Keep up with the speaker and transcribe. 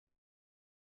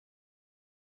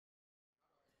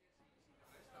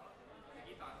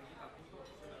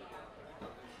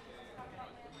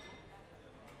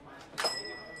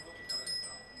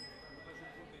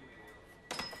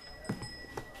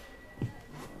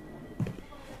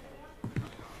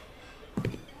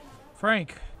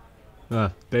Frank.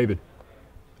 David.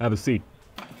 Have a seat.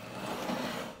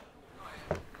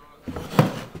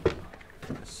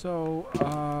 So,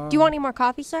 Do you want any more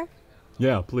coffee, sir?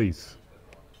 Yeah, please.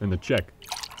 And the check.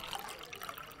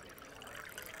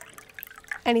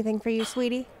 Anything for you,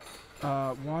 sweetie?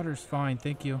 water's fine,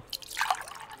 thank you.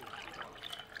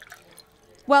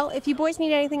 Well, if you boys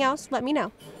need anything else, let me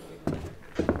know.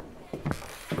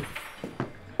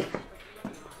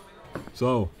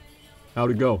 So,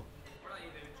 how'd it go?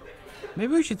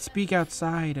 Maybe we should speak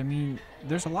outside. I mean,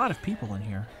 there's a lot of people in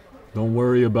here. Don't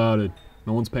worry about it.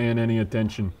 No one's paying any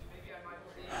attention.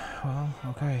 Well,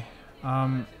 okay.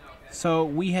 So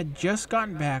we had just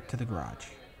gotten back to the garage.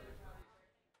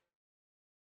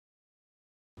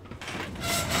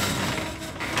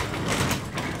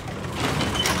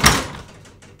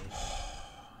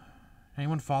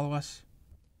 Anyone follow us?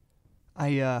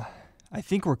 I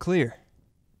think we're clear.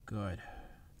 Good.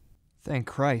 Thank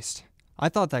Christ. I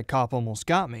thought that cop almost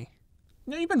got me.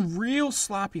 You know, you've been real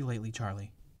sloppy lately,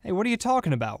 Charlie. Hey, what are you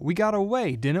talking about? We got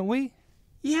away, didn't we?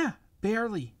 Yeah,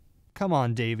 barely. Come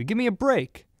on, David, give me a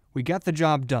break. We got the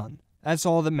job done. That's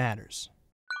all that matters.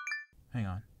 Hang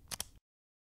on.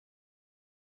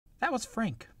 That was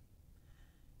Frank.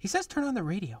 He says turn on the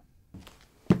radio.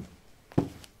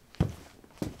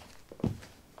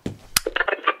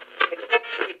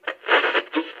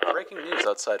 Breaking news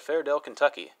outside Fairdale,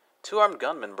 Kentucky. Two armed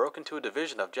gunmen broke into a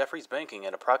division of Jeffrey's Banking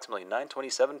at approximately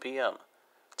 9:27 p.m.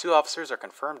 Two officers are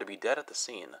confirmed to be dead at the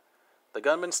scene. The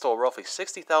gunmen stole roughly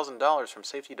 $60,000 from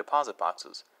safety deposit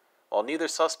boxes. While neither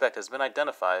suspect has been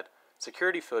identified,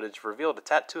 security footage revealed a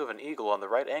tattoo of an eagle on the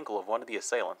right ankle of one of the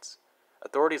assailants.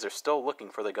 Authorities are still looking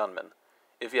for the gunman.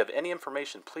 If you have any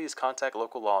information, please contact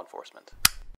local law enforcement.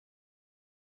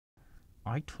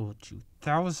 I told you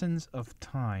thousands of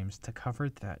times to cover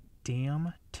that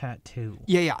damn tattoo.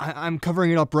 Yeah, I'm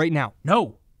covering it up right now.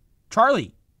 No!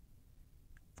 Charlie!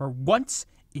 For once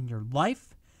in your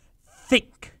life,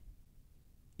 think!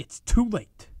 It's too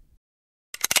late.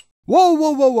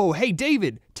 Whoa. Hey,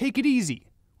 David, take it easy.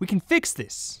 We can fix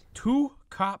this. 2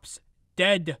 cops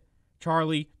dead,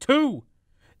 Charlie. 2!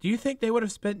 Do you think they would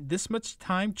have spent this much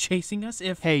time chasing us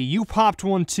if... Hey, you popped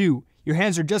one too. Your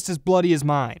hands are just as bloody as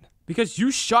mine. Because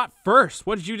you shot first.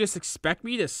 What, did you just expect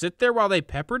me to sit there while they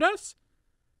peppered us?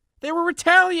 They were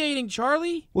retaliating,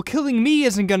 Charlie. Well, killing me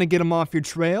isn't gonna get them off your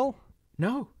trail.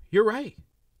 No, you're right.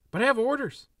 But I have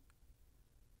orders.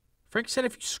 Frank said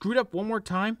if you screwed up one more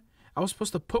time, I was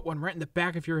supposed to put one right in the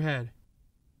back of your head.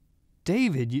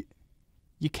 David,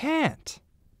 you can't.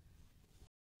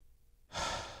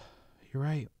 You're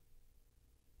right.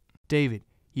 David,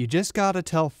 you just gotta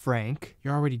tell Frank.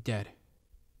 You're already dead.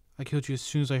 I killed you as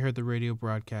soon as I heard the radio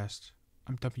broadcast.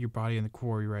 I'm dumping your body in the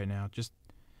quarry right now. Just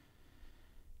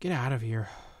get out of here.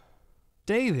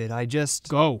 David, I just...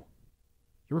 Go.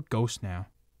 You're a ghost now.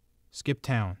 Skip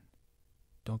town.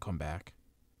 Don't come back.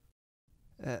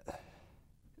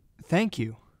 Thank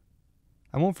you.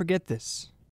 I won't forget this.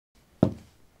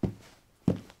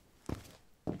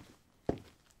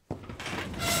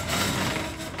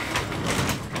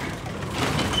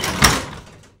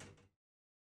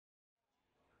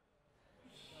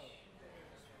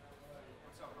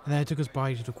 And then I took his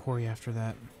body to the quarry after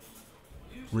that.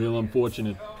 Real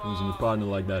unfortunate losing your partner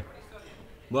like that.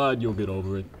 But you'll get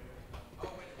over it.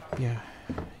 Yeah,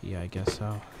 I guess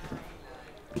so.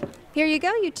 Here you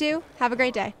go, you two. Have a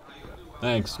great day.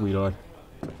 Thanks, sweetheart.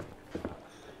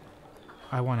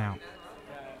 I want out.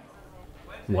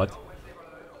 What?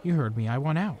 You heard me. I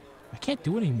want out. I can't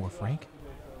do it anymore, Frank.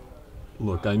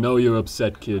 Look, I know you're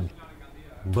upset, kid.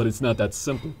 But it's not that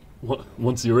simple.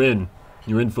 Once you're in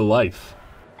for life.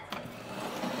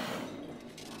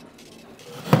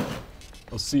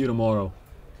 I'll see you tomorrow.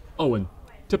 Oh, and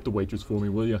tip the waitress for me,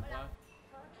 will you?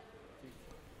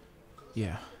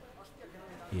 Yeah.